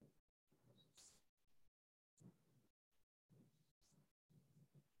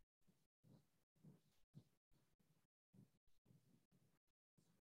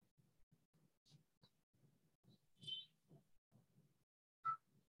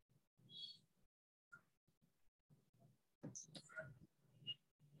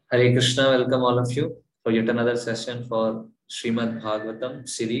Hare Krishna, welcome all of you for yet another session for Srimad Bhagavatam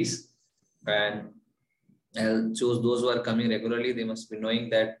series. And I'll choose those who are coming regularly. They must be knowing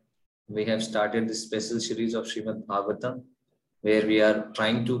that we have started this special series of Srimad Bhagavatam, where we are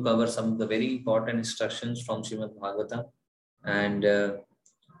trying to cover some of the very important instructions from Srimad Bhagavatam. And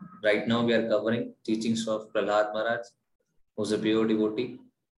right now we are covering teachings of Prahlad Maharaj, who's a pure devotee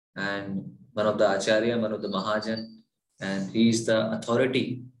and one of the Acharya, one of the Mahajan, and he is the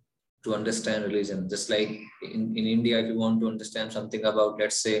authority to understand religion. Just like in India, if you want to understand something about,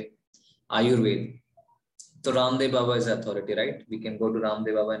 let's say, Ayurveda, so Ramdev Baba is authority, right? We can go to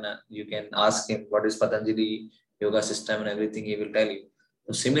Ramdev Baba and you can ask him what is Patanjali yoga system and everything, he will tell you.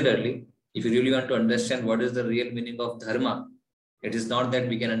 So similarly, if you really want to understand what is the real meaning of dharma, it is not that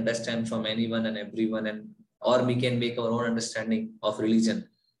we can understand from anyone and everyone and or we can make our own understanding of religion.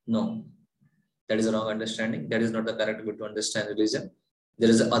 No, that is a wrong understanding. That is not the correct way to understand religion. There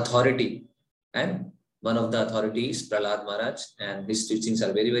is an authority, and one of the authorities, Prahlad Maharaj, and his teachings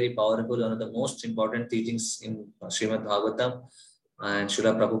are very, very powerful. One of the most important teachings in Srimad Bhagavatam, and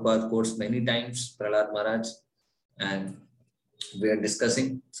Srila Prabhupada quotes many times Prahlad Maharaj, and we are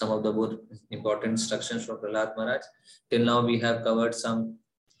discussing some of the more important instructions from Prahlad Maharaj. Till now, we have covered some,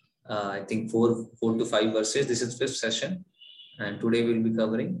 I think, four to five verses. This is fifth session, and today we'll be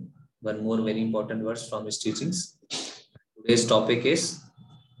covering one more very important verse from his teachings. Today's topic is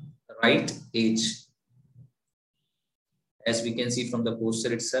right age. As we can see from the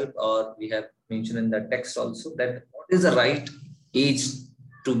poster itself, or we have mentioned in the text also, that what is the right age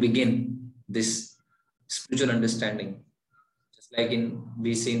to begin this spiritual understanding? Just like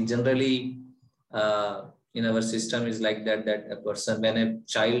we see generally in our system is like that a person, when a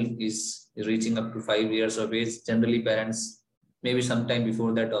child is reaching up to 5 years of age, generally parents, maybe sometime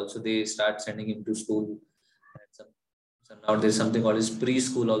before that also, they start sending him to school. So now there's something called as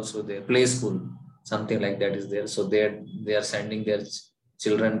preschool also there, play school, something like that is there. So they are sending their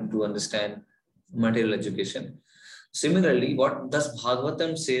children to understand material education. Similarly, what does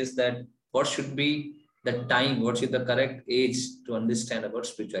Bhagavatam says that what should be the time, what should the correct age to understand about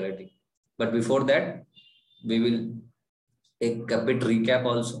spirituality? But before that, we will take a bit recap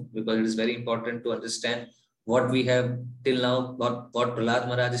also, because it is very important to understand what we have till now, what Prahlad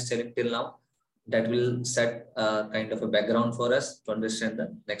Maharaj is telling till now. That will set a kind of a background for us to understand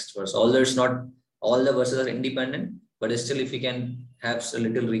the next verse. Although it's not all the verses are independent, but still if we can have a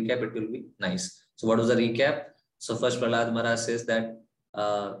little recap, it will be nice. So what was the recap? So first Prahlad Maharaj says that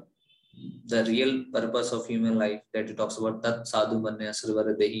the real purpose of human life, that he talks about tat sadhu manya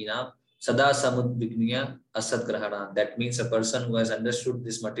sarvara dehina sada samudvigniya asat grahana. That means a person who has understood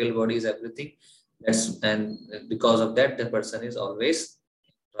this material body is everything. And because of that, the person is always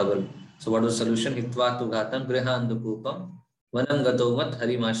trouble. So what was the solution? Hitva tu ghatam grihandupupam vanam gatomat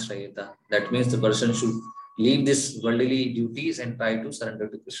harimashrayeta. That means the person should leave these worldly duties and try to surrender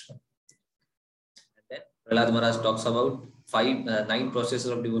to Krishna. And then Prahlad Maharaj talks about 9 processes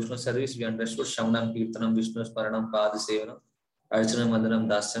of devotional service. We understood Shamanam, Kirtanam, Vishnu Sparanam, Pada Sevanam, Archanam, Mandanam,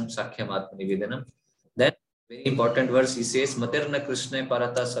 Dasyam, Sakhyam, Atma Nivedanam. Then very important verse, he says, Matirna Krishna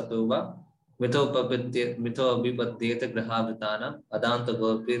Parata Satova Mitho Abhipadyeta Grahavritanam Adanta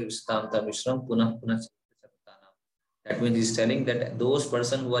Gopir Vistamta Mishram Punah Punah. That means he's telling that those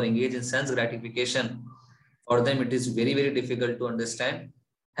persons who are engaged in sense gratification, for them it is very, very difficult to understand,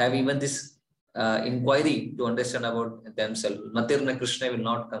 have even this inquiry to understand about themselves. Matirna Krishna will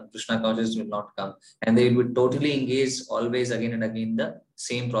not come, Krishna consciousness will not come, and they will be totally engaged always again and again in the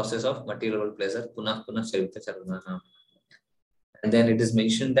same process of material pleasure. Punah Punah Charita Charana. And then it is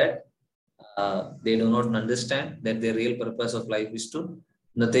mentioned that they do not understand that their real purpose of life is to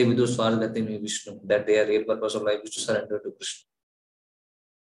Nate Vidu Swargati Vishnu, that their real purpose of life is to surrender to Krishna.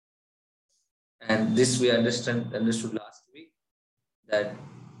 And this we understood last week, that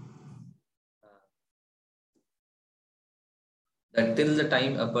till the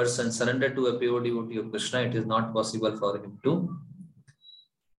time a person surrender to a pure devotee of Krishna, it is not possible for him to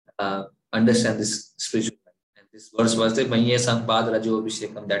understand this spiritual life. And this verse was the Manye Sampad Rajo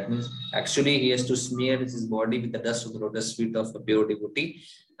Abhishekam. That means actually he has to smear his body with the dust of the lotus feet of a pure devotee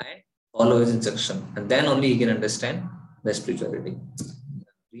and follow his instruction. And then only he can understand the spirituality,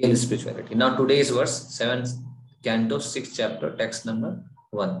 real spirituality. Now today's verse, 7th canto, 6th chapter, text number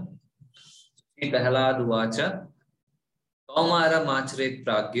 1. Prahlad Vacha Kaumara Machret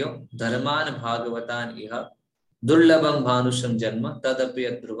Pragyo Dharman Bhagavatan Iha Dullabam Bhanusham Janma Tadapi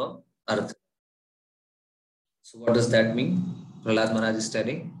Adruvam Artha. So what does that mean? Prahlad Maharaj is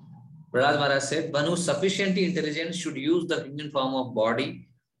telling. Prahlad Maharaj said, one who is sufficiently intelligent should use the human form of body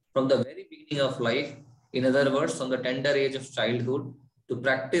from the very beginning of life. In other words, from the tender age of childhood to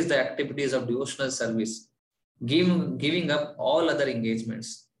practice the activities of devotional service, giving up all other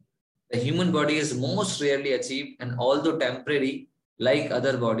engagements. The human body is most rarely achieved, and although temporary, like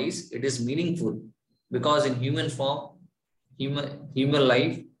other bodies, it is meaningful because in human form, human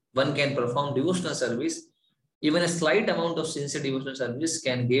life, one can perform devotional service. Even a slight amount of sincere devotional service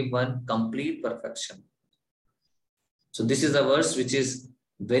can give one complete perfection. So this is a verse which is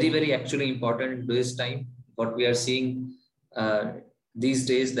very, very actually important in today's time. What we are seeing these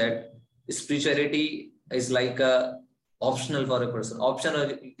days, that spirituality is like a optional for a person.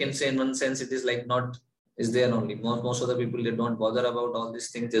 Optional, you can say in one sense, it is like not is there only. Most of the people, they don't bother about all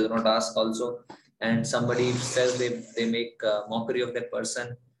these things. They do not ask also. And somebody says they make mockery of that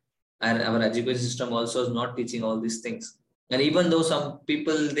person. And our education system also is not teaching all these things. And even though some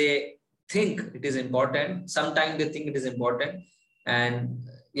people, they think it is important, sometimes they think it is important. And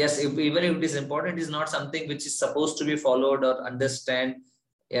yes, even if it is important, it is not something which is supposed to be followed or understand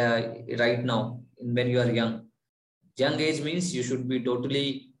right now when you are young. Young age means you should be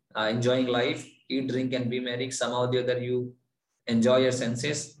totally enjoying life, eat, drink, and be merry. Somehow or the other, you enjoy your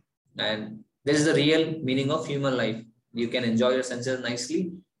senses. And this is the real meaning of human life. You can enjoy your senses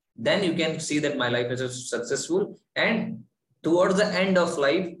nicely. Then you can see that my life is successful. And towards the end of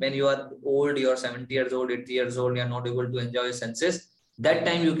life, when you are old, you are 70 years old, 80 years old, you are not able to enjoy your senses. That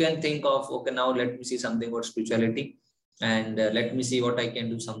time you can think of, okay, now let me see something about spirituality, and let me see what I can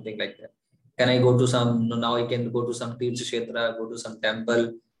do, something like that. Can I go to some, now I can go to some Tirtha Kshetra, go to some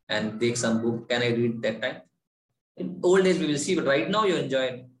temple and take some book. Can I read that time? In old age we will see, but right now you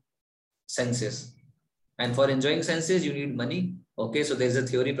enjoy senses. And for enjoying senses, you need money. Okay, so there's a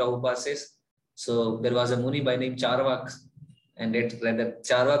theory Prabhupada says. So there was a Muni by name Charvak, and that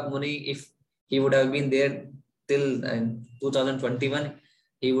Charvak Muni, if he would have been there till 2021,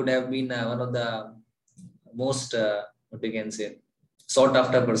 he would have been one of the most, what we can say, sought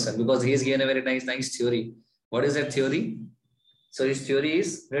after person, because he has given a very nice theory. What is that theory? So his theory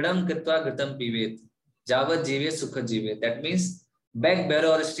is Ridam Kritva Gritam Pivet, Javat Jive Sukha Jive. That means beg,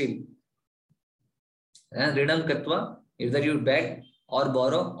 borrow, or steal. And Ridam Kritva, either you beg or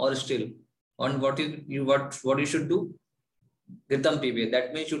borrow or steal. On what you should do? Gritam Pivet.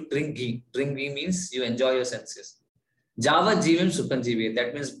 That means you drink ghee. Drink ghee means you enjoy your senses. Javat Jivim Sukha Jive.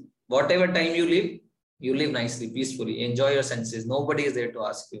 That means whatever time you live nicely, peacefully, enjoy your senses. Nobody is there to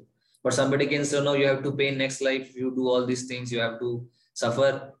ask you. But somebody can say, no, you have to pay in next life. You do all these things, you have to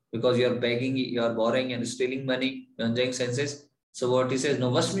suffer because you are begging, you are borrowing and stealing money, you're enjoying senses. So what he says, no,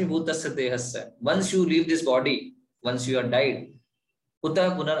 Vasmi Bhutasya Dehasya. Once you leave this body, once you are died, Uta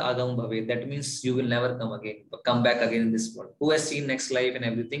Punar Agam Bhave. That means you will never come back again in this world. Who has seen next life and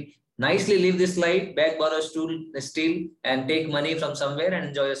everything? Nicely live this life, beg, borrow, steal, and take money from somewhere and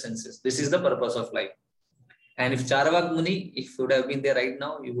enjoy your senses. This is the purpose of life. And if Charvak Muni, if you would have been there right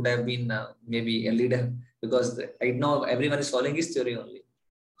now, you would have been maybe a leader, because right now everyone is following his theory only.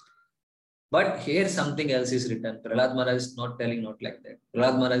 But here something else is written. Prahlad Maharaj is not telling not like that.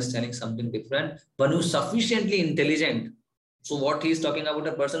 Prahlad Maharaj is telling something different. One who is sufficiently intelligent. So what he is talking about,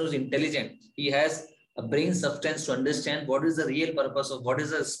 a person who is intelligent. He has a brain substance to understand what is the real purpose of, what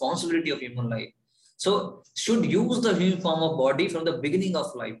is the responsibility of human life. So should use the human form of body from the beginning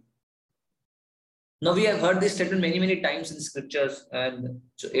of life. Now we have heard this statement many times in scriptures, and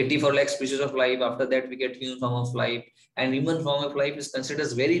 84 lakh species of life. After that, we get human form of life, and human form of life is considered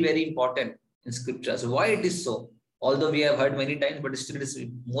as very important in scriptures. Why it is so? Although we have heard many times, but still it is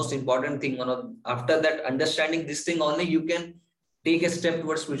the most important thing. After that, understanding this thing only, you can take a step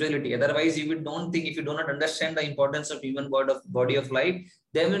towards spirituality. Otherwise, if you don't think, if you do not understand the importance of human body of life,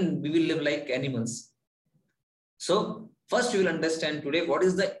 then we will live like animals. So first, we will understand today what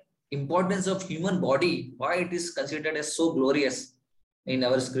is the importance of human body, why it is considered as so glorious in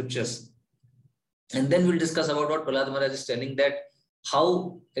our scriptures. And then we'll discuss about what Prahlad Maharaj is telling, that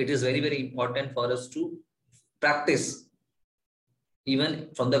how it is very important for us to practice even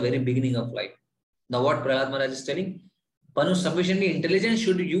from the very beginning of life. Now what Prahlad Maharaj is telling, one who is sufficiently intelligent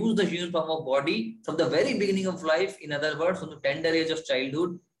should use the human form of body from the very beginning of life. In other words, from the tender age of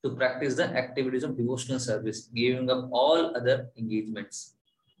childhood, to practice the activities of devotional service, giving up all other engagements.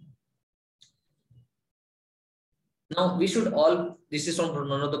 Now we should all, this is from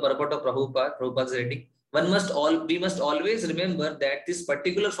one of the purport of Prabhupada's writing. We must always remember that this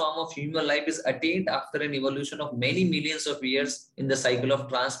particular form of human life is attained after an evolution of many millions of years in the cycle of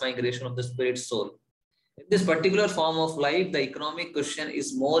transmigration of the spirit soul. In this particular form of life, the economic question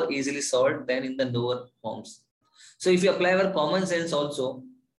is more easily solved than in the lower forms. So if you apply our common sense also,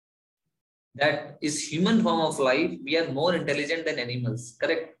 that is human form of life, we are more intelligent than animals,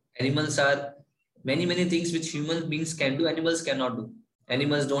 correct? Animals are many things which human beings can do, animals cannot do.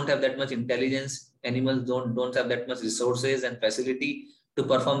 Animals don't have that much intelligence. Animals don't have that much resources and facility to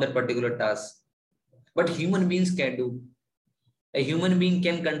perform that particular task. But human beings can do. A human being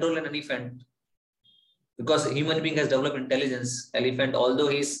can control an elephant because a human being has developed intelligence. Elephant, although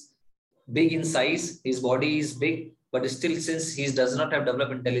he's big in size, his body is big, but still since he does not have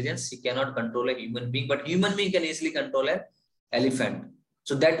developed intelligence, he cannot control a human being. But human being can easily control an elephant.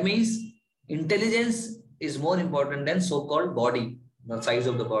 So that means intelligence is more important than so-called body, the size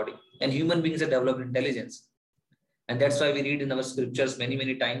of the body. And human beings have developed intelligence. And that's why we read in our scriptures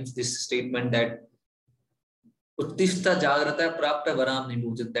many times this statement that Uttishta Jagrata Prapta Varam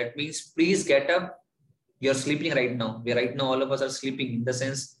Nibhujit. That means please get up. You're sleeping right now. Right now all of us are sleeping in the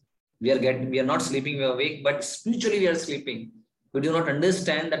sense we are not sleeping, we are awake, but spiritually we are sleeping. We do not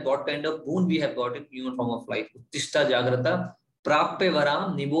understand that what kind of boon we have got in human form of life. Uttishta Jagrata Prapte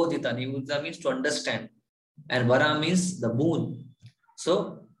Varam Nibodhita. Nibodhita means to understand. And Varam means the boon.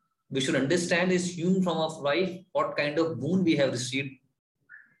 So we should understand this human form of life, what kind of boon we have received.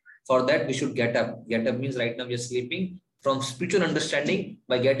 For that, we should get up. Get up means right now we are sleeping. From spiritual understanding,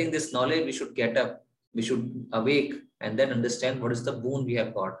 by getting this knowledge, we should get up. We should awake and then understand what is the boon we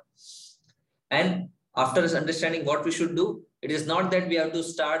have got. And after understanding what we should do, it is not that we have to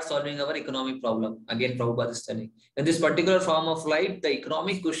start solving our economic problem. Again, Prabhupada is telling. In this particular form of life, the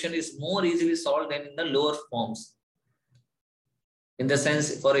economic question is more easily solved than in the lower forms. In the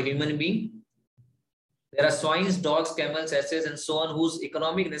sense, for a human being, there are swines, dogs, camels, asses, and so on, whose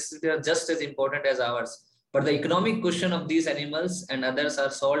economic necessities are just as important as ours. But the economic question of these animals and others are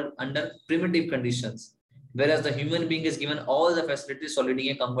solved under primitive conditions, whereas the human being is given all the facilities for leading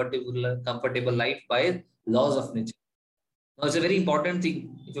a comfortable life by laws of nature. Now, it's a very important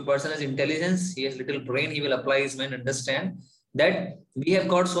thing. If a person has intelligence, he has little brain, he will apply his mind, understand that we have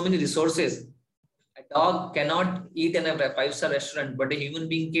got so many resources. A dog cannot eat in a 5-star restaurant, but a human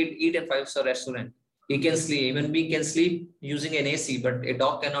being can eat in a 5-star restaurant. He can sleep. A human being can sleep using an AC, but a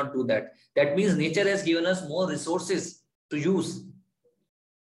dog cannot do that. That means nature has given us more resources to use.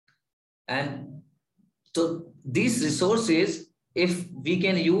 And so these resources, if we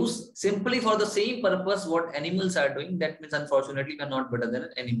can use simply for the same purpose what animals are doing, that means unfortunately we are not better than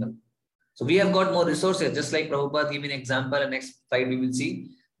an animal. So we have got more resources, just like Prabhupada gave an example, and next slide we will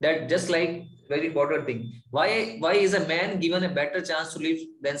see that just like very important thing. Why is a man given a better chance to live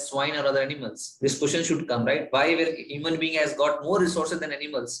than swine or other animals? This question should come, right? Why a human being has got more resources than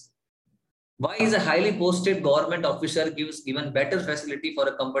animals? Why is a highly posted government officer given better facility for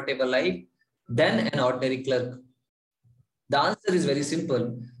a comfortable life than an ordinary clerk? The answer is very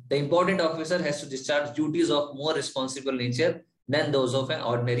simple. The important officer has to discharge duties of more responsible nature than those of an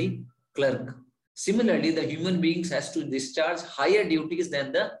ordinary clerk. Similarly, the human beings has to discharge higher duties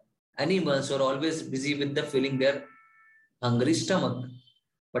than the animals who are always busy with the filling their hungry stomach.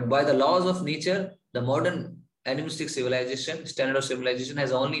 But by the laws of nature, the modern animistic civilization, standard of civilization,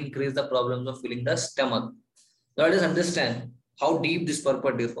 has only increased the problems of filling the stomach. Now let us understand how deep this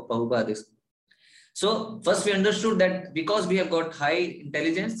purport is for Prabhupada is. So first we understood that because we have got high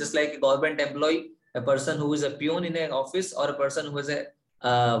intelligence, just like a government employee, a person who is a peon in an office, or a person who is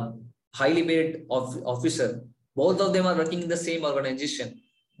a highly paid officer, both of them are working in the same organization.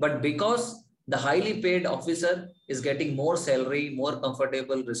 But because the highly paid officer is getting more salary, more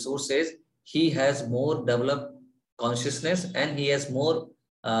comfortable resources, he has more developed consciousness and he has more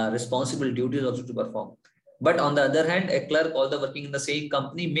responsible duties also to perform. But on the other hand, a clerk, although working in the same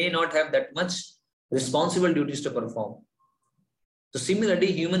company, may not have that much responsible duties to perform. So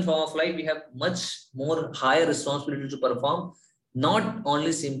similarly, human form of life, we have much more higher responsibility to perform, not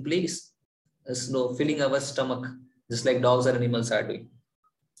only simply filling our stomach, just like dogs or animals are doing.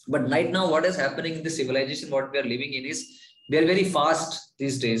 But right now, what is happening in the civilization, what we are living in is, we are very fast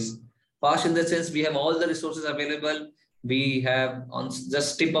these days. Fast in the sense, we have all the resources available. We have on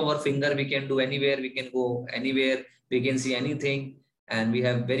just tip of our finger, we can do anywhere, we can go anywhere, we can see anything. And we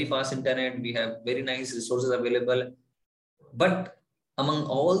have very fast internet, we have very nice resources available. But among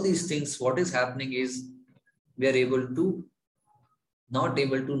all these things, what is happening is, we are not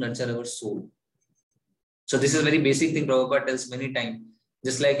able to nurture our soul. So this is a very basic thing Prabhupada tells many times.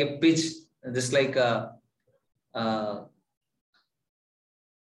 Just like a pitch, just like a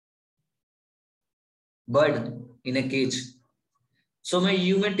bird in a cage. So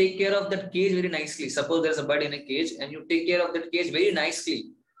you may take care of that cage very nicely. Suppose there's a bird in a cage and you take care of that cage very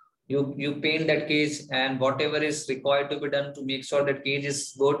nicely. You paint that cage and whatever is required to be done to make sure that cage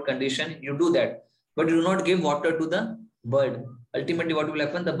is good condition, you do that. But you do not give water to the bird. Ultimately, what will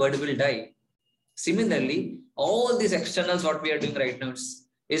happen? The bird will die. Similarly, all these externals, what we are doing right now,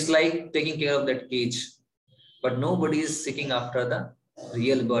 is like taking care of that cage. But nobody is seeking after the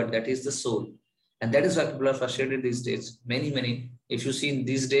real God, that is the soul. And that is why people are frustrated these days. Many. If you see in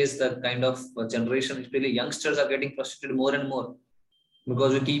these days, the kind of generation, especially youngsters, are getting frustrated more and more,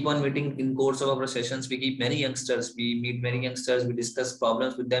 because we keep on meeting in course of our sessions. We keep many youngsters. We meet many youngsters. We discuss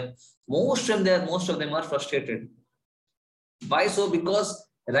problems with them. Most of them are frustrated. Why so? Because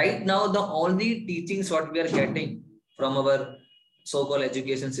right now the only teachings what we are getting from our so-called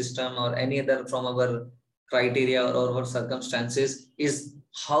education system or any other from our criteria or our circumstances is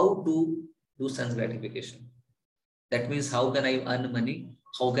how to do sense gratification. That means how can I earn money?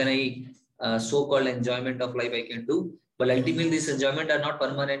 How can I so-called enjoyment of life I can do? But ultimately, this enjoyment are not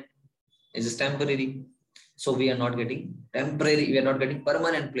permanent. It is temporary. So we are not getting temporary. We are not getting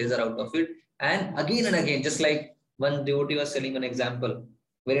permanent pleasure out of it. And again, just like one devotee was telling an example,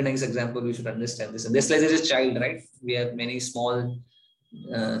 very nice example. We should understand this. And this like there is a child, right? We have many small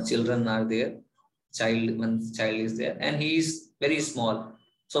children are there. One child is there, and he is very small.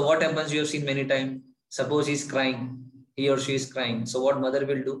 So what happens? You have seen many times. Suppose he is crying, he or she is crying. So what mother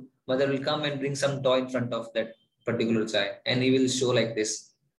will do? Mother will come and bring some toy in front of that particular child, and he will show like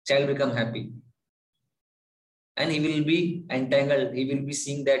this. Child become happy, and he will be entangled. He will be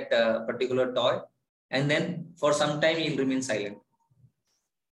seeing that particular toy, and then for some time he will remain silent,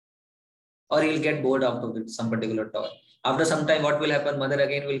 or he will get bored out of it, some particular toy. After some time, what will happen? Mother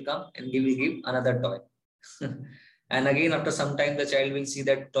again will come and he will give another toy. And again, after some time, the child will see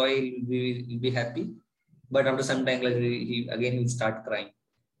that toy, will be happy. But after some time, like he again will start crying.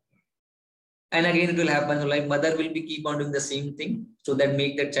 And again, it will happen. Like mother will be keep on doing the same thing, so that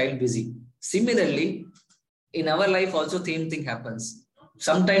make that child busy. Similarly, in our life also same thing happens.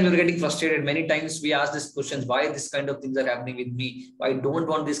 Sometimes we're getting frustrated. Many times we ask these questions: why this kind of things are happening with me? Why I don't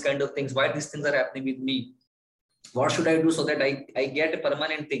want this kind of things? Why these things are happening with me? What should I do so that I get a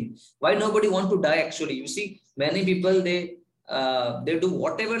permanent thing? Why nobody want to die? Actually, you see, many people they do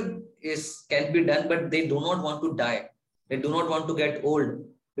whatever is can be done, but they do not want to die. They do not want to get old.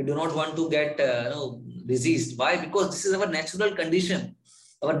 They do not want to get diseased. Why? Because this is our natural condition.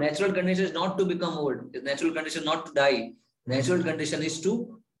 Our natural condition is not to become old. The natural condition not to die. Natural condition is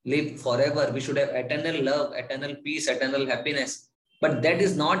to live forever. We should have eternal love, eternal peace, eternal happiness. But that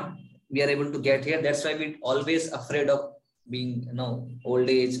is not we are able to get here. That's why we're always afraid of being, old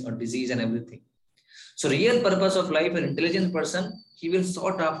age or disease and everything. So real purpose of life, an intelligent person, he will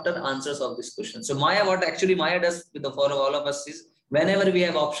sought after answers of this question. So Maya, what actually Maya does for all of us is, whenever we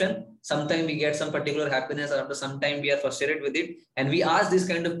have option, sometimes we get some particular happiness, or after some time we are frustrated with it, and we ask this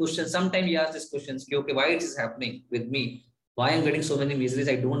kind of questions. Sometimes we ask these questions, okay, why it is happening with me? Why I'm getting so many miseries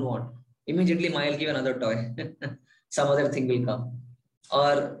I don't want? Immediately Maya will give another toy. Some other thing will come.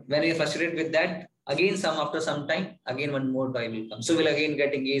 Or when you're frustrated with that, again after some time, again one more toy will come. So we'll again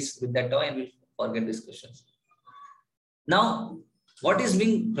get engaged with that toy and we'll forget these questions. Now, what is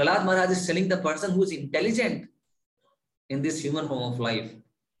being Prahlad Maharaj is telling the person who is intelligent in this human form of life,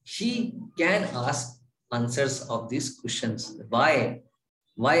 he can ask answers of these questions. Why?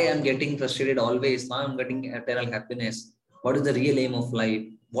 Why I'm getting frustrated always? Why I'm getting eternal happiness? What is the real aim of life?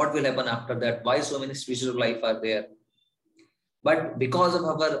 What will happen after that? Why so many species of life are there? But because of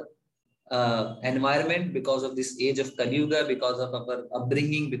our environment, because of this age of Kali Yuga, because of our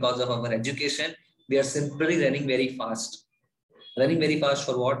upbringing, because of our education, we are simply running very fast. Running very fast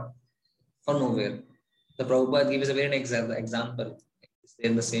for what? For nowhere. The Prabhupada gives a very nice example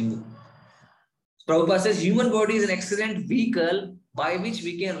in the same book. Prabhupada says, human body is an excellent vehicle by which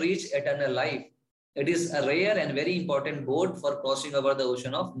we can reach eternal life. It is a rare and very important boat for crossing over the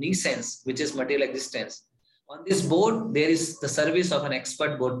ocean of nescience, which is material existence. On this boat, there is the service of an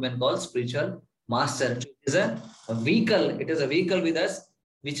expert boatman called spiritual master. It is a vehicle. It is a vehicle with us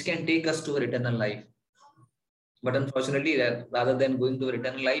which can take us to eternal life. But unfortunately, rather than going to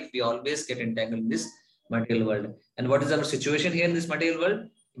eternal life, we always get entangled in this material world. And what is our situation here in this material world?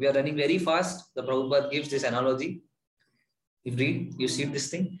 We are running very fast. The Prabhupada gives this analogy. If you see this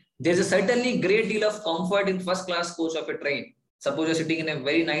thing. There is a certainly great deal of comfort in first class coach of a train. Suppose you're sitting in a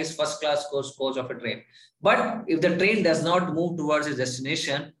very nice first class coach of a train. But if the train does not move towards its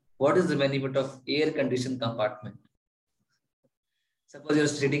destination, what is the benefit of air conditioned compartment? Suppose you're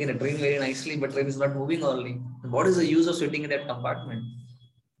sitting in a train very nicely, but train is not moving only. What is the use of sitting in that compartment?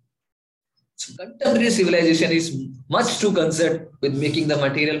 So contemporary civilization is much too concerned with making the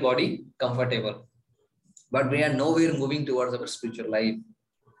material body comfortable. But we are nowhere moving towards our spiritual life.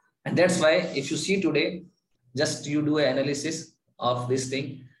 And that's why if you see today, just you do an analysis of this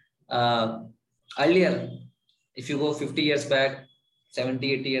thing. Earlier, if you go 50 years back,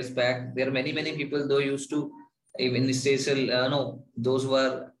 70, 80 years back, there are many people though used to, even those who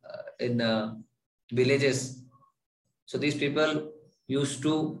are in villages. So these people used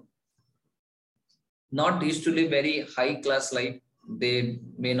to live very high class life. They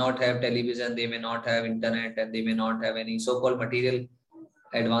may not have television, they may not have internet, and they may not have any so-called material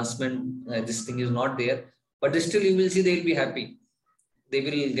advancement. This thing is not there, but still you will see they will be happy. They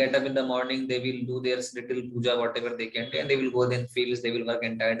will get up in the morning, they will do their little puja, whatever they can, and they will go then fields, they will work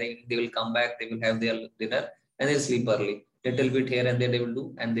entire day, they will come back, they will have their dinner, and they'll sleep early. Little bit here and there they will do,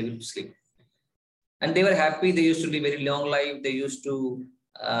 and they will sleep. And they were happy. They used to live very long life. They used to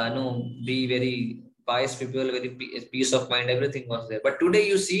be very pious people, very peace of mind. Everything was there. But today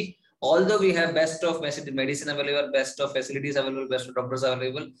you see, although we have best of medicine available, best of facilities available, best of doctors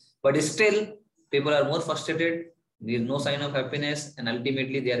available, but still people are more frustrated. There is no sign of happiness, and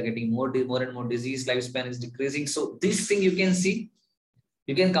ultimately they are getting more and more disease. Lifespan is decreasing. So this thing you can see,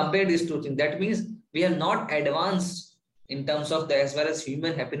 you can compare these two things. That means we have not advanced in terms of as far as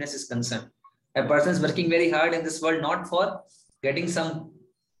human happiness is concerned. A person is working very hard in this world, not for getting some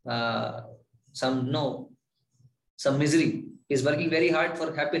misery. He's working very hard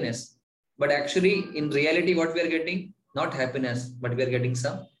for happiness. But actually, in reality, what we are getting, not happiness, but we are getting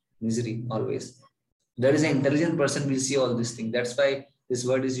some misery always. There is an intelligent person will see all these things. That's why this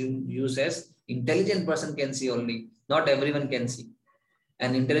word is used as intelligent person can see only. Not everyone can see.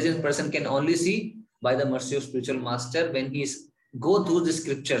 An intelligent person can only see by the mercy of spiritual master when he go through the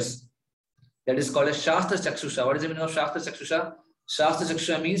scriptures. That is called as Shastra Chakshusha. What is the meaning of Shastra Chakshusha? Shastra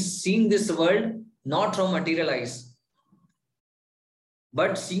Chakshusha means seeing this world not from material eyes,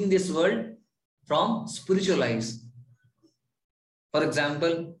 but seeing this world from spiritual eyes. For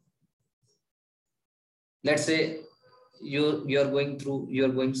example, let's say you are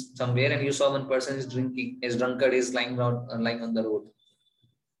going somewhere and you saw one person is drinking, is drunkard, is lying on the road.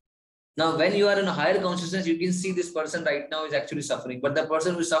 Now, when you are in a higher consciousness, you can see this person right now is actually suffering. But the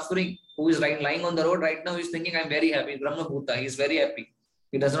person who is suffering, who is lying on the road right now, is thinking, I'm very happy. Brahma Bhuta, he is very happy.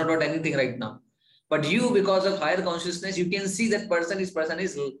 He does not want anything right now. But you, because of higher consciousness, you can see that person is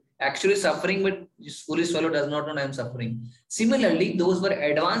actually suffering, but this foolish fellow does not know I am suffering. Similarly, those who are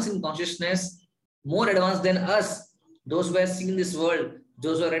advanced in consciousness, more advanced than us, those who have seen this world,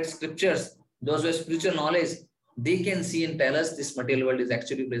 those who have read scriptures, those who have spiritual knowledge, they can see and tell us this material world is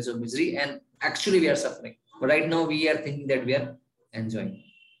actually a place of misery and actually we are suffering. But right now we are thinking that we are enjoying.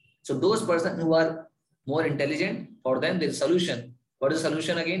 So those persons who are more intelligent, for them there is solution. What is the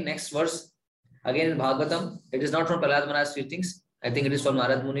solution again? Next verse. Again in Bhagavatam, it is not from Prahlad Maharaj's teachings. I think it is from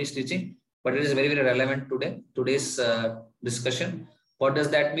Narad Muni's teaching, but it is very, very relevant today's discussion. What does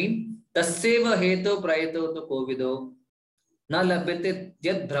that mean? Tasseva heto prayeto to kovido na labhyate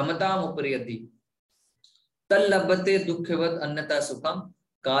yad brahmatam upariyati tal labhyate dukkhavat annata sukham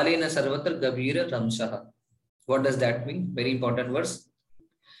kalena sarvatra gabhira ramshaha. What does that mean? Very important verse.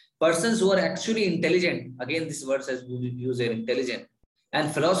 Persons who are actually intelligent, again this verse has used here, intelligent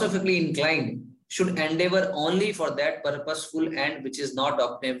and philosophically inclined, should endeavor only for that purposeful end which is not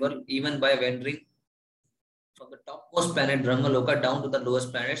obtainable even by wandering from the topmost planet Brahma Loka down to the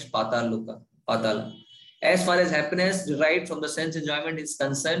lowest planets Patala. As far as happiness derived from the sense enjoyment is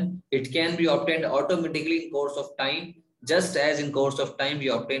concerned, it can be obtained automatically in course of time, just as in course of time we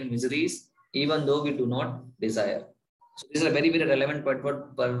obtain miseries, even though we do not desire. So this is a very, very relevant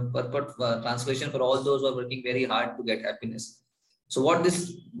translation for all those who are working very hard to get happiness. So what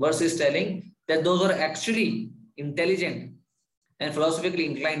this verse is telling, that those who are actually intelligent and philosophically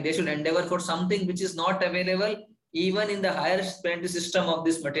inclined, they should endeavor for something which is not available even in the higher planetary system of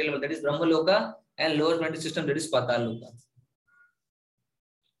this material world, that is Brahma Loka, and lower planetary system, that is Patal Loka.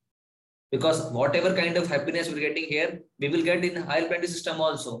 Because whatever kind of happiness we're getting here, we will get in higher planetary system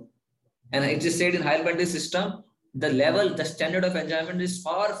also. And it is said in higher planetary system, the level, the standard of enjoyment is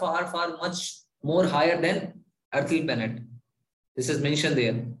far, far, far much more higher than earthly planet. This is mentioned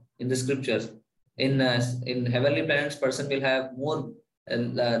there in the scriptures. In heavenly planets, person will have more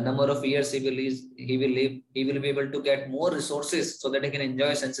number of years he will live. He will be able to get more resources so that he can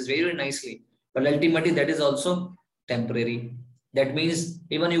enjoy senses very, very nicely. But ultimately, that is also temporary. That means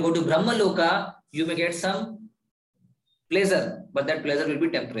even you go to Brahma Loka, you may get some pleasure, but that pleasure will be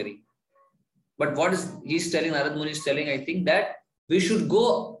temporary. But what is he's telling, Narad Muni is telling, I think that we should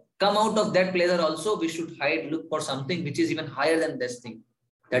come out of that pleasure also. We should look for something which is even higher than this thing.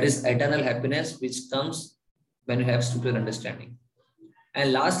 That is eternal happiness, which comes when you have stupid understanding.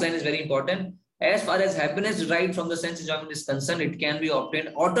 And last line is very important. As far as happiness derived from the sense enjoyment is concerned, it can be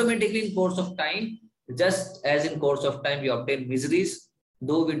obtained automatically in course of time, just as in course of time we obtain miseries,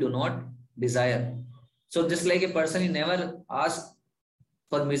 though we do not desire. So just like a person, he never asks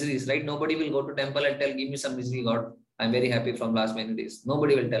for miseries, right? Nobody will go to temple and tell, give me some misery, God. I'm very happy from last many days.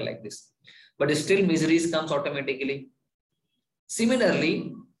 Nobody will tell like this. But still miseries comes automatically.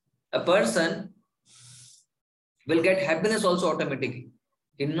 Similarly, a person will get happiness also automatically.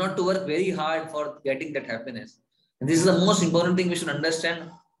 He need not to work very hard for getting that happiness. And this is the most important thing we should understand.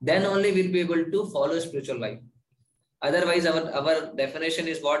 Then only we'll be able to follow spiritual life. Otherwise, our definition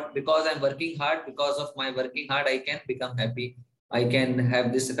is what? Because I'm working hard, because of my working hard, I can become happy. I can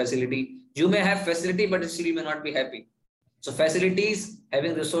have this facility. You may have facility, but still you may not be happy. So facilities,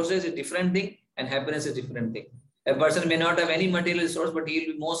 having resources is a different thing, and happiness is a different thing. A person may not have any material resource, but he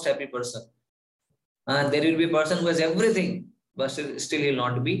will be most happy person. And there will be a person who has everything, but still he will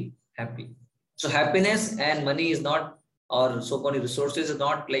not be happy. So happiness and money is not, or so-called resources is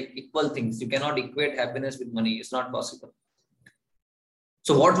not like equal things. You cannot equate happiness with money. It's not possible.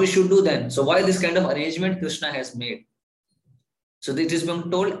 So what we should do then? So why this kind of arrangement Krishna has made? So it is being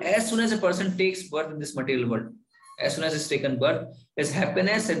told, as soon as a person takes birth in this material world, as soon as he's taken birth, his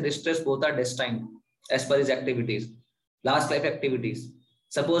happiness and distress both are destined as per his activities, last life activities.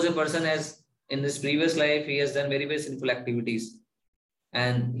 Suppose a person has, in this previous life, he has done very, very sinful activities,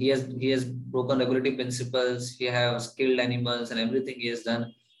 and he has broken regulative principles, he has killed animals and everything he has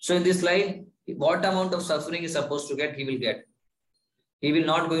done. So in this life, what amount of suffering is supposed to get, he will get. He will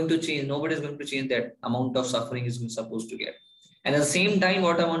not going to change. Nobody is going to change that amount of suffering is supposed to get. And at the same time,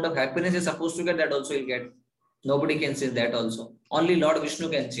 what amount of happiness is supposed to get, that also he'll get. Nobody can change that also. Only Lord Vishnu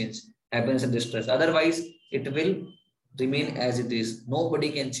can change happiness and distress. Otherwise, it will remain as it is. Nobody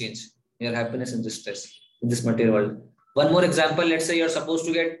can change your happiness and distress in this material world. One more example, let's say you're supposed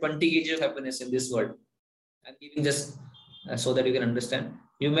to get 20 kg of happiness in this world. I'm giving just so that you can understand.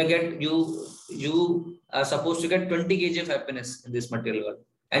 You may get, you are supposed to get 20 kg of happiness in this material world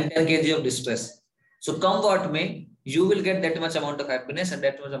and 10 kg of distress. So come what may, you will get that much amount of happiness and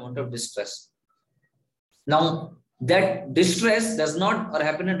that much amount of distress. Now, that distress does not, or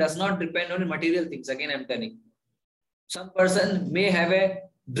happiness does not depend on material things. Again, I'm telling. Some person may have a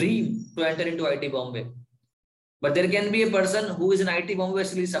dream to enter into IT Bombay, but there can be a person who is in IT Bombay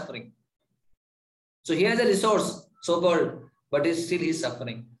still is suffering. So he has a resource, so-called, but still is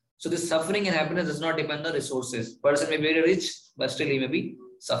suffering. So this suffering and happiness does not depend on resources. Person may be very rich, but still he may be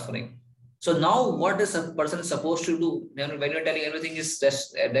suffering. So now what is a person supposed to do? When you're telling everything is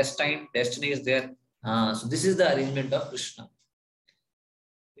destined, destiny is there. So this is the arrangement of Krishna.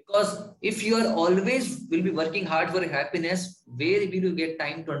 Because if you are always will be working hard for happiness, where will you get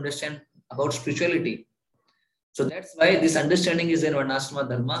time to understand about spirituality? So that's why this understanding is in Varnashrama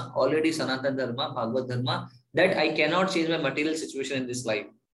Dharma, already Sanatana Dharma, Bhagavad Dharma, that I cannot change my material situation in this life.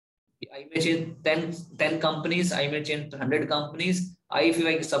 I may change 10 companies, I may change 100 companies. If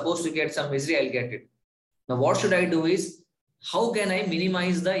I'm supposed to get some misery, I'll get it. Now, what should I do is, how can I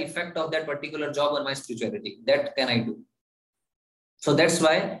minimize the effect of that particular job on my spirituality? That can I do. So that's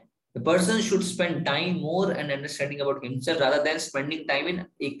why the person should spend time more and understanding about himself rather than spending time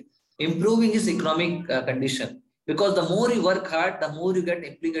in improving his economic condition. Because the more you work hard, the more you get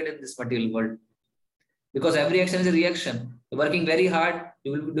implicated in this material world. Because every action is a reaction. You're working very hard,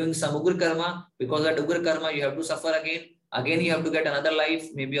 you will be doing some ugra karma. Because of that ugra karma, you have to suffer again. Again, you have to get another life,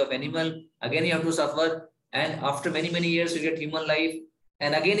 maybe of animal. Again, you have to suffer. And after many, many years, you get human life.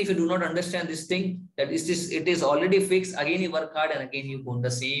 And again, if you do not understand this thing, that it is already fixed, again you work hard and again you go in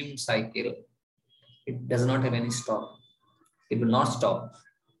the same cycle. It does not have any stop. It will not stop.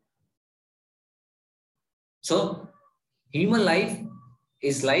 So, human life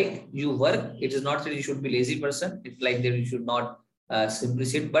is like you work. It is not that you should be lazy person. It's like that you should not simply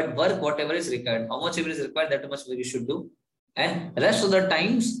sit, but work whatever is required. How much ever is required, that much you should do. And rest of the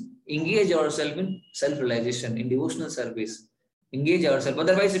times, engage yourself in self-realization, in devotional service. Engage yourself.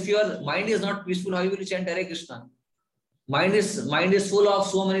 Otherwise, if your mind is not peaceful, how will you chant Hare Krishna? Mind is full of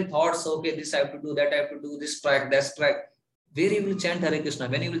so many thoughts. Okay, this I have to do, that I have to do, this track, that track. Where you will chant Hare Krishna?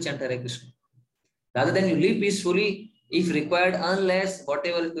 When you will chant Hare Krishna? Rather than you live peacefully, if required, unless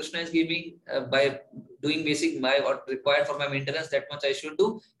whatever Krishna is giving by doing basic what required for my maintenance, that much I should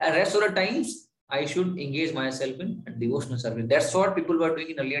do. And rest of the times, I should engage myself in devotional service. That's what people were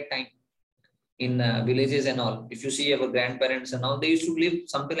doing in earlier time, in villages and all. If you see our grandparents and all, they used to live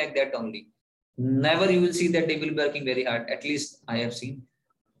something like that only. Never you will see that they will be working very hard. At least I have seen.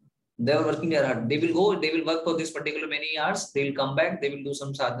 They are working very hard. They will go, they will work for this particular many hours. They will come back, they will do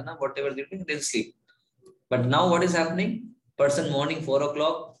some sadhana, whatever they're doing, they'll sleep. But now what is happening? Person morning 4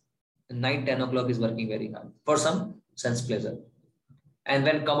 o'clock, night 10 o'clock is working very hard for some sense pleasure. And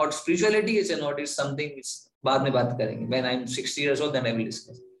when come out spirituality, it's notice something which baad mein baat karenge. When I'm 60 years old, then I will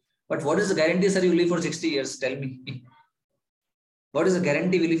discuss. But what is the guarantee, sir, you live for 60 years? Tell me. What is the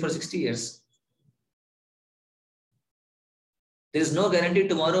guarantee we live for 60 years? There is no guarantee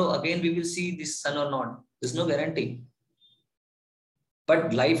tomorrow again we will see this sun or not. There is no guarantee.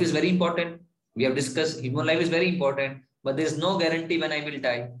 But life is very important. We have discussed human life is very important, but there is no guarantee when I will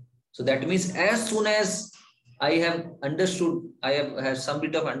die. So that means as soon as I have understood, I have had some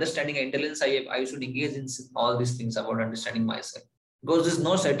bit of understanding and intelligence, I should engage in all these things about understanding myself. Because there is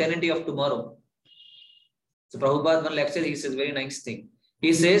no certainty of tomorrow. So Prabhupada, one lecture, he says very nice thing.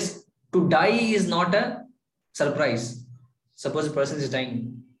 He says, to die is not a surprise. Suppose a person is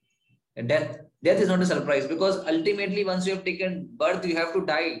dying. Death is not a surprise, because ultimately once you have taken birth, you have to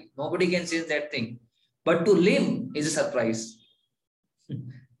die. Nobody can change that thing. But to live is a surprise.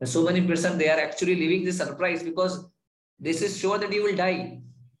 So many persons, they are actually living this surprise because this is sure that you will die.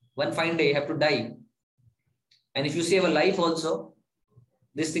 One fine day you have to die. And if you see our life also,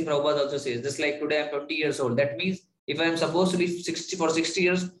 this thing Prabhupada also says, just like today I'm 20 years old. That means if I am supposed to live 60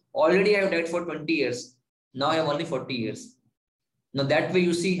 years, already I have died for 20 years. Now I am only 40 years. Now that way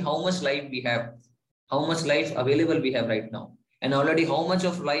you see how much life we have, how much life available we have right now. And already how much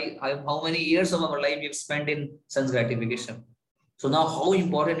of life, how many years of our life we have spent in sense gratification. So now how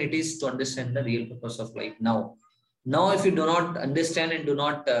important it is to understand the real purpose of life now. Now if you do not understand and do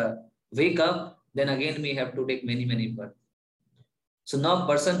not wake up, then again we have to take many births. So now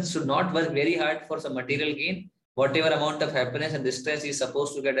person should not work very hard for some material gain. Whatever amount of happiness and distress he is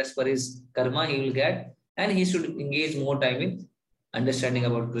supposed to get as per his karma, he will get. And he should engage more time in understanding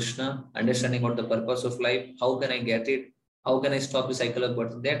about Krishna, understanding about the purpose of life. How can I get it? How can I stop the cycle of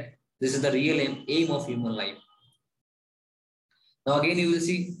birth and death? This is the real aim of human life. Now again you will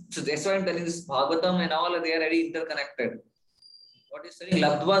see, so that's why I'm telling this Bhagavatam and all, they are very interconnected. What is saying?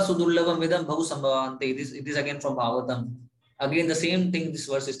 Labdva sudurlabam vidam bhavu sambhavante. It is again from Bhagavatam. Again the same thing this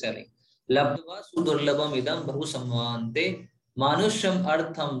verse is telling. Labdva sudurlabam vidam bhavu sambhavante manusham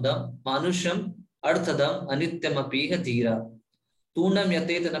arthadam anityam apiha dhira. Tunam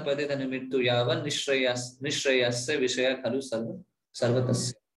yatetana padetana mittu yavan nishrayasya vishaya khalu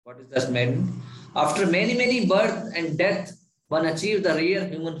sarvatasya. What is that meant? After many birth and death, one achieves the rare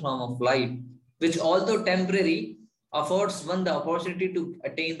human form of life, which although temporary, affords one the opportunity to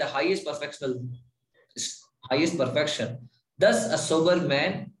attain the highest perfection. Thus, a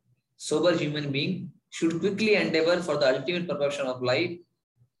sober human being, should quickly endeavor for the ultimate perfection of life,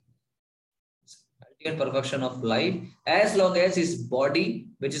 as long as his body,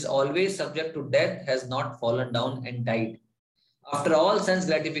 which is always subject to death, has not fallen down and died. After all, sense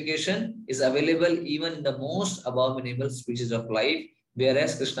gratification is available even in the most abominable species of life,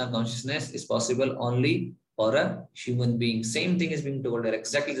 whereas Krishna consciousness is possible only for a human being. Same thing is being told there,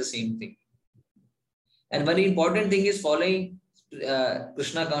 exactly the same thing. And very important thing is following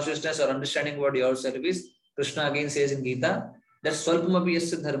Krishna consciousness or understanding about yourself is, Krishna again says in Gita, that swalpamapi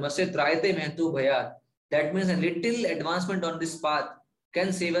yasya dharmasya trayate mehetu bhayat. That means a little advancement on this path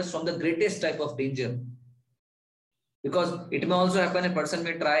can save us from the greatest type of danger. Because it may also happen a person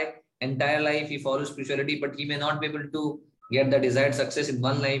may try entire life, he follows spirituality, but he may not be able to get the desired success in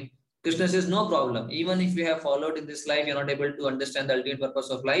one life. Krishna says, no problem. Even if you have followed in this life, you're not able to understand the ultimate purpose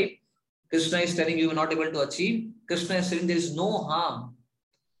of life. Krishna is telling you, you're not able to achieve. Krishna is saying there is no harm.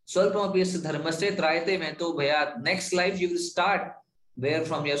 Next life you will start where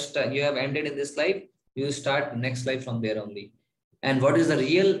from you have ended in this life, you will start next life from there only. And what is the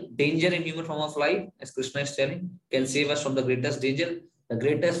real danger in human form of life? As Krishna is telling, can save us from the greatest danger. The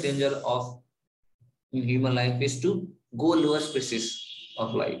greatest danger of human life is to go lower species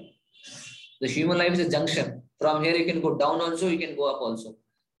of life. The human life is a junction. From here you can go down also, you can go up also.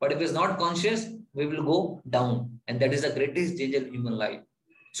 But if it's not conscious, we will go down. And that is the greatest danger in human life.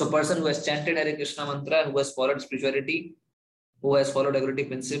 So person who has chanted Hare Krishna mantra, who has followed spirituality, who has followed agregative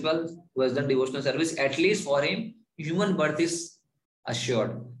principles, who has done devotional service, at least for him, human birth is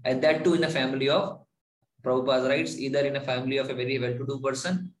assured. And that too in a family of, Prabhupada writes, either in a family of a very well-to-do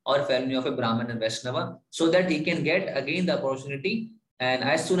person or a family of a Brahman and Vaishnava, so that he can get again the opportunity. And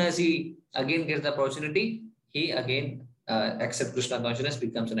as soon as he again gets the opportunity, he again accepts Krishna consciousness,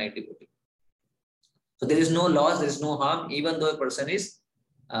 becomes an IT devotee. So there is no loss, there is no harm, even though a person is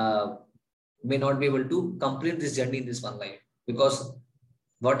may not be able to complete this journey in this one life, because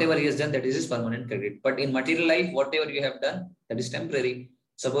whatever he has done, that is his permanent credit. But in material life, whatever you have done, that is temporary.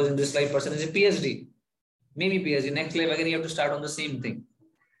 Suppose in this life, person is a PhD, maybe PhD, next life again you have to start on the same thing.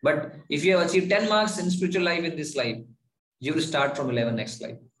 But if you have achieved 10 marks in spiritual life in this life, you will start from 11 next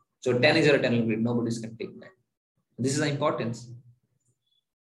life. So 10 is your eternal grade, nobody can take that. This is the importance.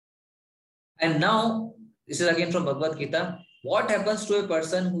 And now, this is again from Bhagavad Gita. What happens to a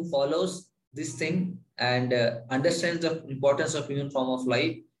person who follows this thing and understands the importance of human form of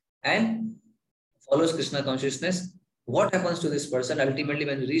life and follows Krishna consciousness? What happens to this person? Ultimately,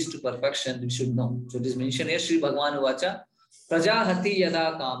 when he reaches to perfection, we should know. So it is mentioned here, Sri Bhagavan Uvacha, Prajahati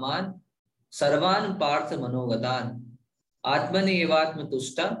yada kaman sarvan parth manogatan atmani evatma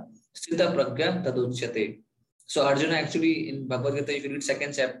tushta sthita pragya taduchyate. So Arjuna actually in Bhagavad Gita, if you read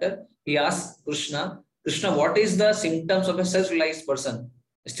second chapter, he asks Krishna, Krishna, what is the symptoms of a self-realized person?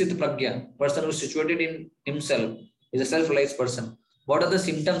 Sthita pragya, person who is situated in himself, is a self-realized person. What are the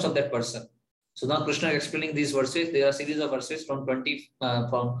symptoms of that person? So now Krishna is explaining these verses. There are a series of verses from from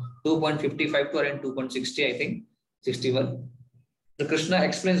 2.55 to around 2.60, I think, 61. So Krishna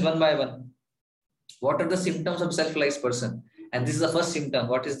explains one by one. What are the symptoms of self-realized person? And this is the first symptom.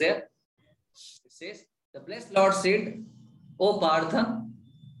 What is there? It says, the blessed Lord said, O Partha,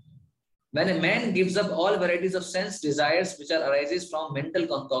 when a man gives up all varieties of sense desires which are arises from mental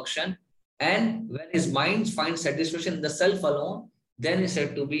concoction, and when his mind finds satisfaction in the self alone, then is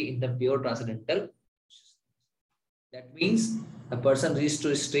said to be in the pure transcendental. That means a person reaches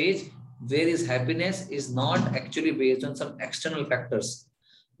to a stage where his happiness is not actually based on some external factors.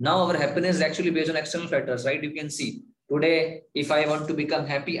 Now our happiness is actually based on external factors, right? You can see today, if I want to become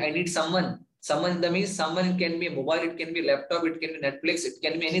happy, I need someone. Someone in the means someone can be a mobile, it can be a laptop, it can be Netflix, it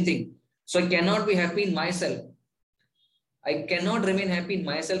can be anything. So I cannot be happy in myself. I cannot remain happy in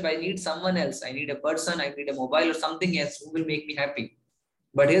myself. I need someone else. I need a person, I need a mobile or something else who will make me happy.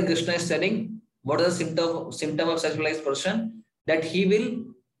 But here Krishna is telling what is the symptom of self-realized person? That he will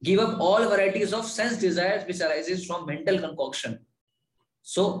give up all varieties of sense desires which arises from mental concoction.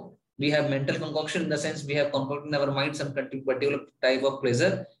 So we have mental concoction in the sense we have concocted in our mind some particular type of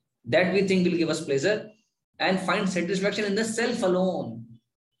pleasure that we think will give us pleasure and find satisfaction in the self alone.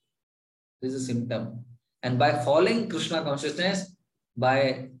 This is a symptom. And by following Krishna consciousness,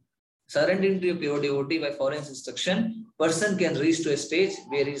 by surrendering to a pure devotee, by following his instruction, person can reach to a stage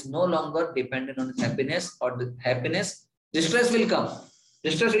where he is no longer dependent on his happiness or the happiness. Distress will come.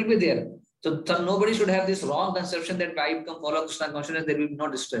 Distress will be there. So nobody should have this wrong conception that I become follow Krishna consciousness, there will be no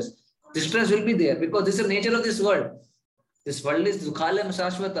distress. Distress will be there because this is the nature of this world. This world is dukhalam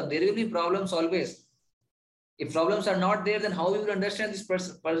shashvatam. There will be problems always. If problems are not there, then how we will understand this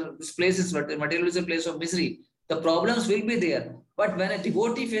this place is material is a place of misery. The problems will be there. But when a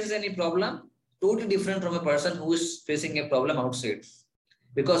devotee faces any problem, totally different from a person who is facing a problem outside.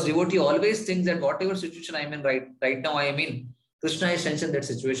 Because devotee always thinks that whatever situation I am in right now I am in, Krishna is mentioned that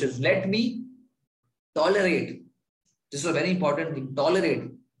situation. Let me tolerate. This is a very important thing.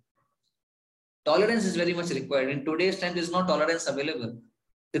 Tolerate. Tolerance is very much required. In today's time, there is no tolerance available.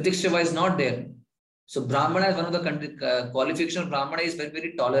 Titikshava is not there. So Brahmana is one of the qualification of Brahmana is very,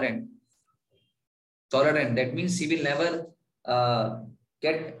 very tolerant. Tolerant. That means he will never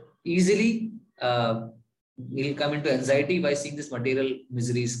get easily, he'll come into anxiety by seeing this material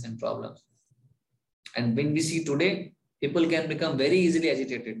miseries and problems. And when we see today, people can become very easily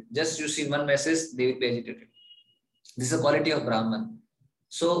agitated. Just you see one message, they will be agitated. This is a quality of Brahman.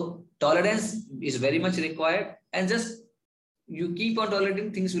 So tolerance is very much required, and just you keep on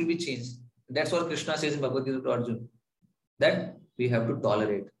tolerating, things will be changed. That's what Krishna says in Bhagavad Gita to Arjuna, that we have to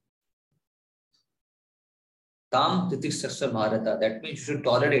tolerate. Tam titikshasya bharata. That means you should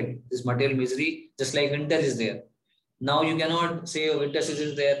tolerate this material misery, just like winter is there. Now you cannot say, oh, winter season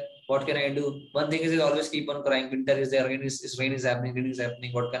is there. What can I do? One thing is always keep on crying. Winter is there. Rain is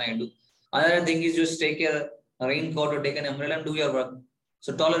happening. What can I do? Another thing is just take a raincoat or take an umbrella and do your work.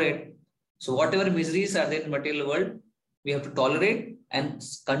 So tolerate. So whatever miseries are there in the material world, we have to tolerate and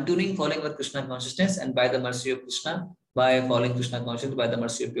continuing following our Krishna consciousness, and by the mercy of Krishna, by following Krishna consciousness, by the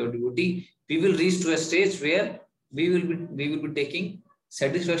mercy of pure devotee, we will reach to a stage where we will be taking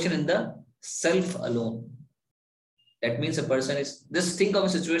satisfaction in the self alone. That means a person is, just think of a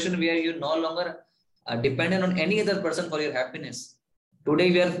situation where you're no longer dependent on any other person for your happiness.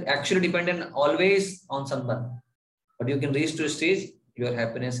 Today we are actually dependent always on someone, but you can reach to a stage your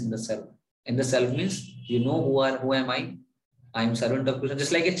happiness in the self. In the self means you know who am I? I am servant of Krishna.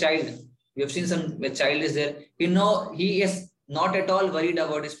 Just like a child, you have seen a child is there. You know he is not at all worried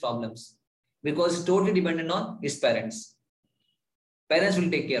about his problems because he's totally dependent on his parents. Parents will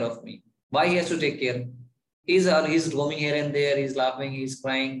take care of me. Why he has to take care? He's roaming here and there. He's laughing. He's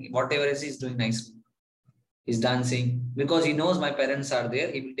crying. Whatever it is, he's doing nicely. He's dancing because he knows my parents are there.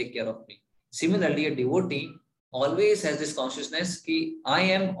 He will take care of me. Similarly, a devotee always has this consciousness that I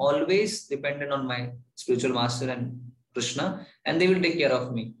am always dependent on my spiritual master and Krishna, and they will take care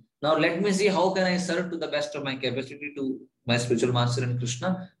of me. Now let me see how can I serve to the best of my capacity to my spiritual master and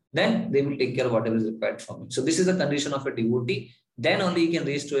Krishna. Then they will take care of whatever is required from me. So this is the condition of a devotee. Then only you can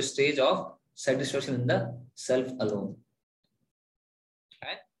reach to a stage of satisfaction in the self alone.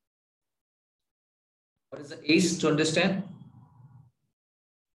 Okay? What is the age to understand?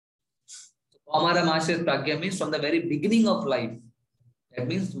 Kaumara Mashrit Pragya means from the very beginning of life. That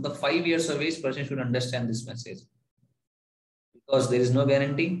means from the 5 years of age, person should understand this message. Because there is no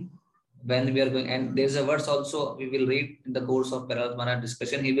guarantee when we are going, and there's a verse also we will read in the course of Paramatmana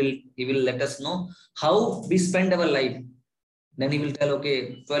discussion. He will let us know how we spend our life. Then he will tell,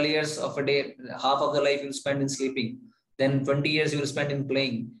 okay, 12 years of a day, half of the life you will spend in sleeping. Then 20 years you will spend in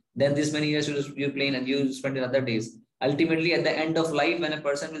playing. Then this many years you playing and you spend in other days. Ultimately, at the end of life, when a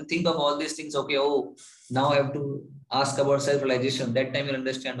person will think of all these things, okay, oh, now I have to ask about self-realization. That time you'll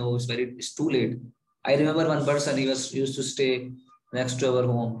understand, oh, it's too late. I remember one person, he used to stay next to our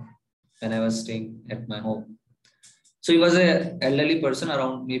home when I was staying at my home. So he was an elderly person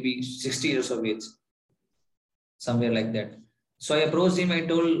around maybe 60 years of age, somewhere like that. So I approached him. I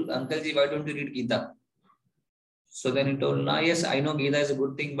told, Uncle Ji, why don't you read Gita? So then he told, nah, yes, I know Gita is a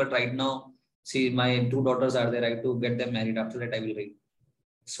good thing, but right now, see, my 2 daughters are there. I have to get them married. After that, I will read.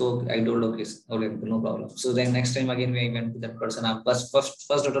 So I told, okay, no problem. So then next time again, I went to that person. First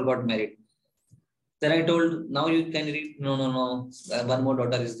daughter got married. Then I told, now you can read. No. One more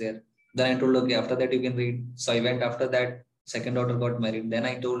daughter is there. Then I told, okay, after that you can read. So I went after that. Second daughter got married. Then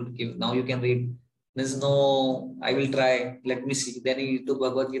I told, okay, now you can read. There's no, I will try. Let me see. Then he took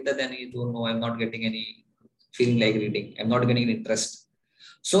Bhagavad Gita. Then he told, no, I'm not getting any feeling like reading. I'm not getting interest.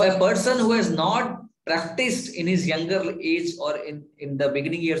 So a person who has not practiced in his younger age or in the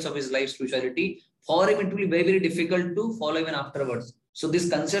beginning years of his life spirituality, for him it will be very, very difficult to follow even afterwards. So this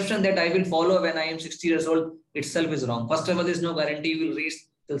conception that I will follow when I am 60 years old itself is wrong. First of all, there is no guarantee you will reach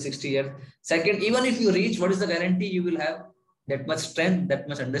till 60 years. Second, even if you reach, what is the guarantee you will have that much strength, that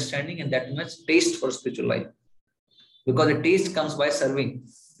much understanding, and that much taste for spiritual life? Because the taste comes by serving.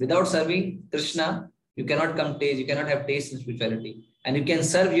 Without serving Krishna, you cannot come taste, you cannot have taste in spirituality. And you can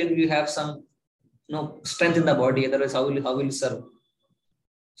serve when you have some strength in the body, otherwise how will you serve?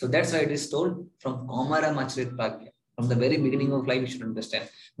 So that's why it is told from Kaumara Mashrit Pragya. From the very beginning of life, you should understand.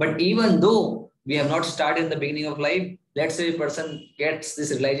 But even though we have not started in the beginning of life, let's say a person gets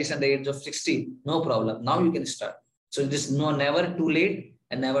this realization at the age of 60, no problem. Now you can start. So it is never too late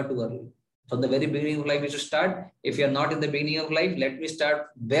and never too early. From the very beginning of life, you should start. If you are not in the beginning of life, let me start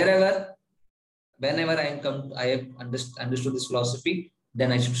whenever I have understood this philosophy,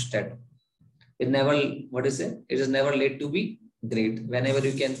 then I should start. It never, what is it? It is never late to be great. Whenever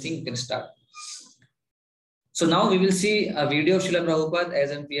you can think, you can start. So now we will see a video of Srila Prabhupada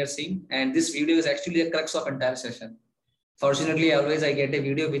as we are seeing, and this video is actually the crux of entire session. Fortunately, always I get a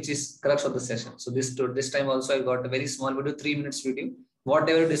video which is crux of the session. So this time also I got a very small video, 3 minutes video.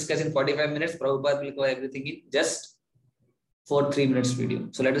 Whatever discuss in 45 minutes, Prabhupada will cover everything in just for 3 minutes video.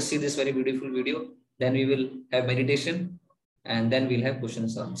 So let us see this very beautiful video. Then we will have meditation, and then we'll have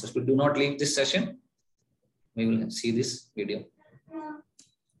questions and answers. We do not leave this session. We will see this video.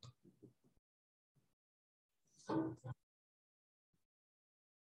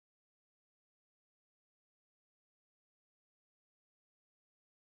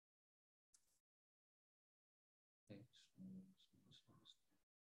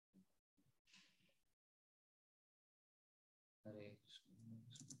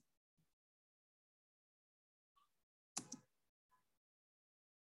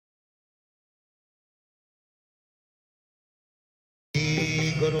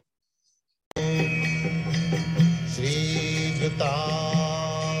 Guru Sri Juta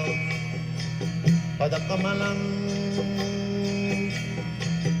Padakamalam.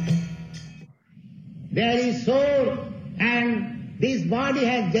 There is soul, and this body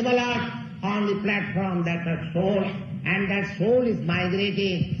has developed on the platform that of soul, and that soul is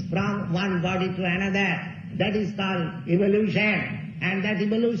migrating from one body to another. That is called evolution, and that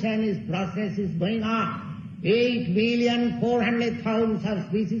evolution process is going on. 8,400,000 of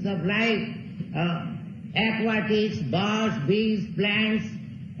species of life, aquatics, birds, bees, plants,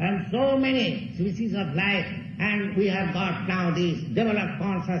 and so many species of life. And we have got now this developed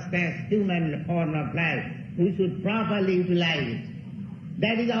consciousness, human form of life. We should properly utilize it.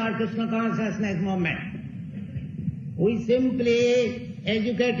 That is our Krishna consciousness movement. We simply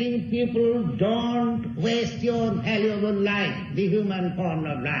educating people, don't waste your valuable life, the human form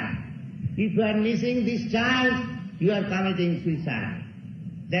of life. If you are missing this chance, you are committing suicide.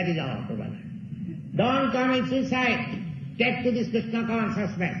 That is our problem. Don't commit suicide. Take to this Krishna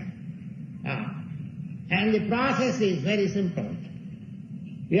consciousness. And the process is very simple.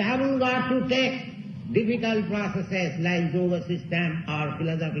 You haven't got to take difficult processes like yoga system or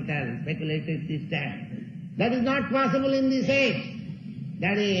philosophical speculative system. That is not possible in this age.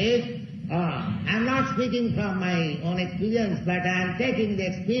 That is, I'm not speaking from my own experience, but I'm taking the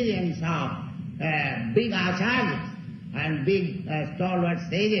experience of big acharyas and big stalwart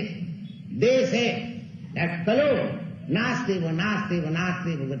sages. They say that Kalu, Nastiva, Nastiva,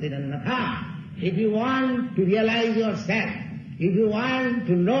 Nastiva, Gatinannatha. If you want to realize yourself, if you want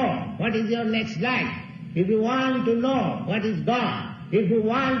to know what is your next life, if you want to know what is God, if you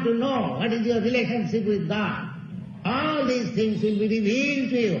want to know what is your relationship with God, all these things will be revealed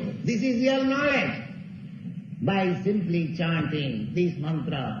to you. This is your knowledge. By simply chanting this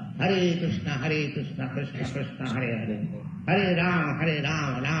mantra, Hare Krishna, Krishna Krishna, Hare Hare, Hare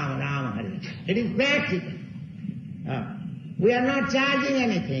Rama, Rama Rama, Hare. It is practical. We are not charging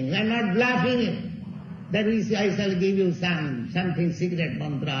anything, we are not bluffing you. That I shall give you something secret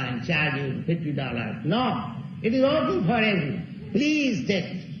mantra and charge you $50. No, it is open for everyone. Please take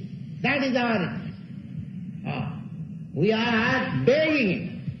it. That is our we are begging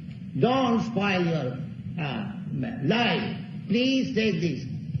you. Don't spoil your life. Please take this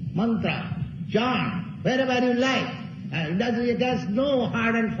mantra, chant, wherever you like. It has no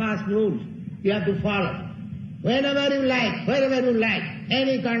hard and fast rules you have to follow. Whenever you like, wherever you like,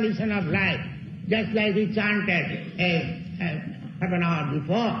 any condition of life, just like we chanted half an hour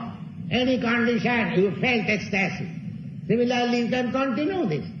before, any condition you felt ecstasy. Similarly, you can continue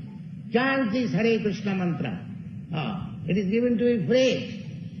this. Chant this Hare Krishna mantra. It is given to you free.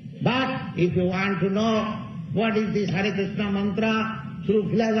 But if you want to know what is this Hare Krishna mantra, through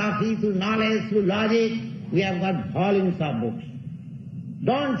philosophy, through knowledge, through logic, we have got volumes of books.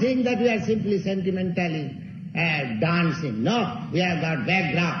 Don't think that we are simply sentimentally dancing. No, we have got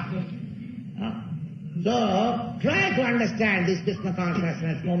background. So, try to understand this Krishna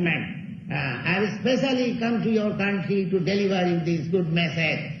consciousness movement. I have especially come to your country to deliver you this good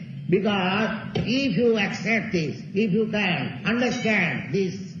message. Because if you accept this, if you can understand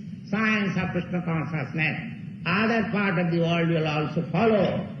this science of Krishna consciousness, other part of the world will also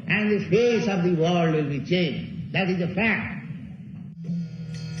follow, and the face of the world will be changed. That is a fact.